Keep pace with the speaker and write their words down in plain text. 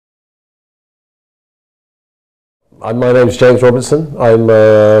My name is James Robinson. I'm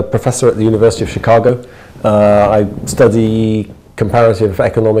a professor at the University of Chicago. I study comparative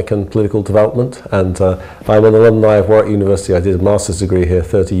economic and political development, and I'm an alumni of Warwick University. I did a master's degree here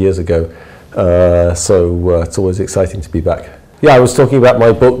 30 years ago, so it's always exciting to be back. Yeah, I was talking about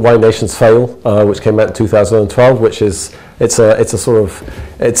my book Why Nations Fail, which came out in 2012, which is it's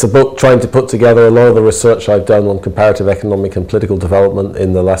a book trying to put together a lot of the research I've done on comparative economic and political development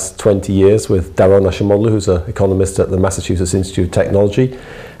in the last 20 years with Daron Ashimoglu, who's an economist at the Massachusetts Institute of Technology.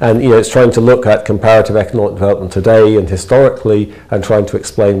 And it's trying to look at comparative economic development today and historically, and trying to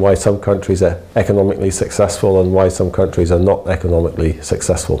explain why some countries are economically successful and why some countries are not economically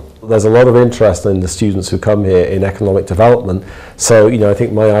successful. There's a lot of interest in the students who come here in economic development. So I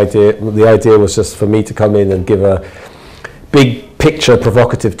think the idea was just for me to come in and give a big picture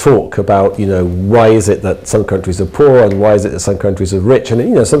provocative talk about why is it that some countries are poor and why is it that some countries are rich, and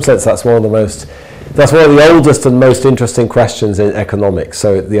in some sense that's one of the oldest and most interesting questions in economics.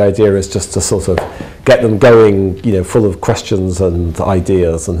 So the idea is just to sort of get them going, full of questions and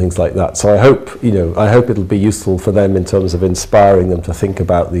ideas and things like that. So I hope it'll be useful for them in terms of inspiring them to think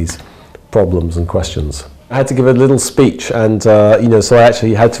about these problems and questions. I had to give a little speech, and so I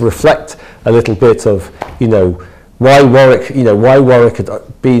actually had to reflect a little bit of why Warwick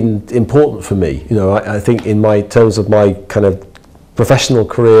had been important for me. I think in terms of my kind of professional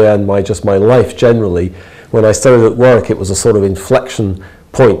career and my life generally, when I studied at Warwick, it was a sort of inflection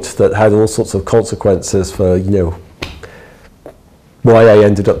point that had all sorts of consequences for why I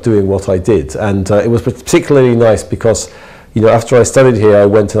ended up doing what I did. And it was particularly nice because after I studied here, I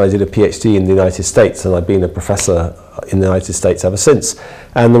went and I did a PhD in the United States, and I've been a professor in the United States ever since.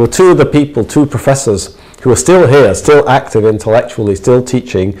 And there were two professors who are still here, still active intellectually, still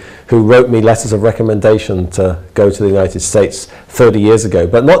teaching, who wrote me letters of recommendation to go to the United States 30 years ago.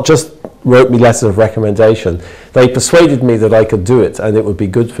 But not just wrote me letters of recommendation, they persuaded me that I could do it and it would be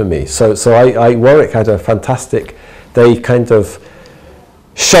good for me. So Warwick had a fantastic, they kind of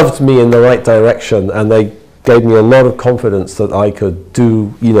shoved me in the right direction, and they gave me a lot of confidence that I could do,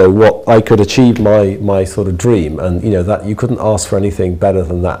 what I could achieve my sort of dream, and that you couldn't ask for anything better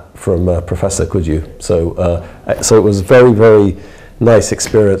than that from a professor, could you? So so it was a very, very nice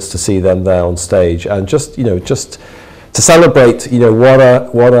experience to see them there on stage, and just to celebrate,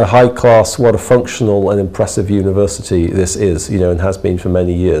 what a high class, what a functional and impressive university this is, and has been for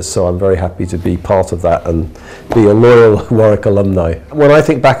many years. So I'm very happy to be part of that and be a loyal Warwick alumni. When I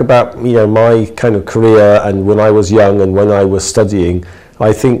think back about, my kind of career and when I was young and when I was studying,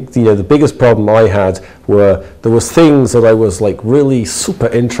 I think, the biggest problem I had were there was things that I was really super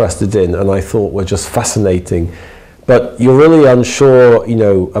interested in and I thought were just fascinating, but you're really unsure,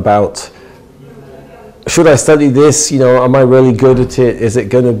 about, should I study this? Am I really good at it? Is it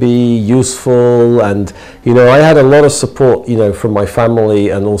going to be useful? And I had a lot of support, from my family,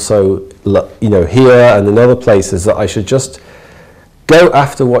 and also, here and in other places, that I should just go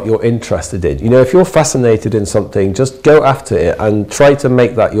after what you're interested in. If you're fascinated in something, just go after it and try to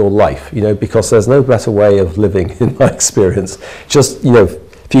make that your life. Because there's no better way of living, in my experience. Just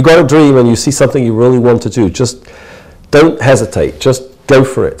if you've got a dream and you see something you really want to do, just don't hesitate. Just go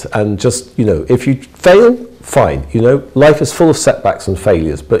for it, and just if you fail, fine. Life is full of setbacks and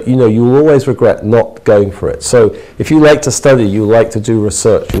failures, but you will always regret not going for it. So if you like to study, you like to do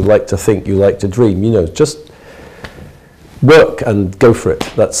research, you like to think, you like to dream, just work and go for it.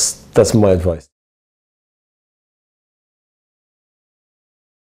 That's my advice.